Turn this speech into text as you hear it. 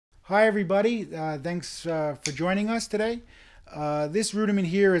Hi everybody, thanks for joining us today. This rudiment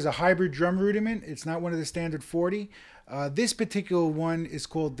here is a hybrid drum rudiment. It's not one of the standard 40. This particular one is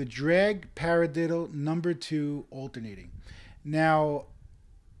called the Drag Paradiddle number 2 Alternating. Now,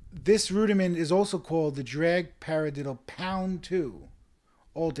 this rudiment is also called the Drag Paradiddle pound 2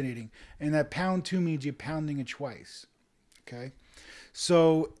 Alternating, and that pound 2 means you're pounding it twice. Okay,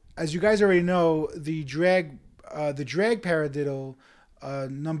 so as you guys already know, the drag paradiddle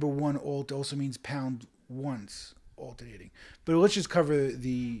number 1 alt also means pound once alternating. But let's just cover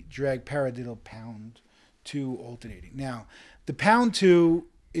the drag paradiddle pound 2 alternating. Now, the pound 2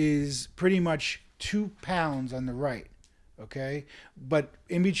 is pretty much 2 pounds on the right, okay? But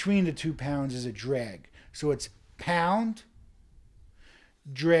in between the 2 pounds is a drag. So it's pound,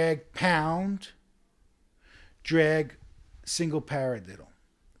 drag, pound, drag, single paradiddle.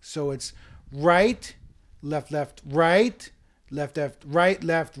 So it's right, left, left, right, left, left, right,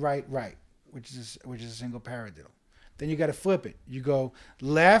 left, right, right, which is a single paradiddle. Then you got to flip it. You go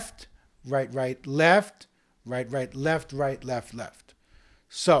left, right, right, left, right, right, left, right, left, left.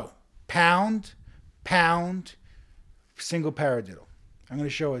 So pound, pound, single paradiddle. I'm going to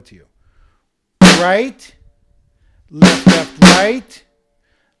show it to you. Right, left, left, right,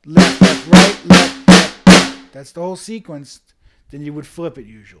 left, left, right, left, left, left. That's the whole sequence. Then you would flip it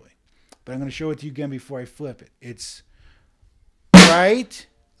usually. But I'm going to show it to you again before I flip it. It's right,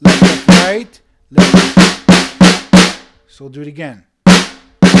 left, left, right, left, left. So we'll do it again.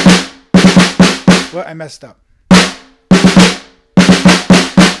 Well, I messed up.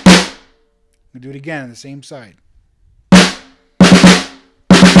 We'll do it again on the same side.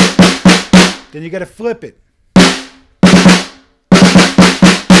 Then you got to flip it.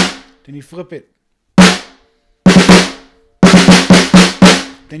 Then you flip it.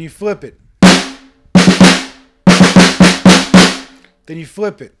 Then you flip it. Then you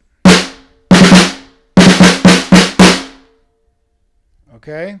flip it.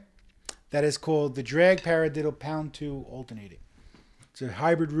 Okay? That is called the Drag Paradiddle pound 2 Alternating. It's a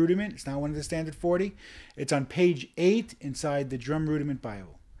hybrid rudiment. It's not one of the standard 40. It's on page 8 inside the Drum Rudiment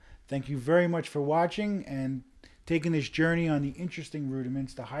Bible. Thank you very much for watching and taking this journey on the interesting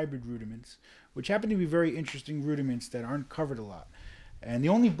rudiments, the hybrid rudiments, which happen to be very interesting rudiments that aren't covered a lot. And the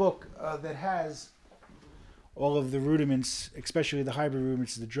only book that has all of the rudiments, especially the hybrid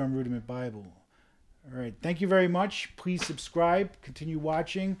rudiments, is the Drum Rudiment Bible. All right, thank you very much. Please subscribe, continue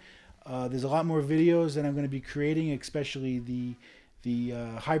watching. There's a lot more videos that I'm going to be creating, especially the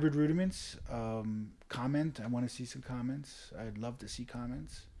hybrid rudiments. Comment. I want to see some comments. I'd love to see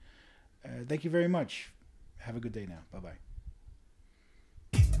comments. Thank you very much. Have a good day now. Bye-bye.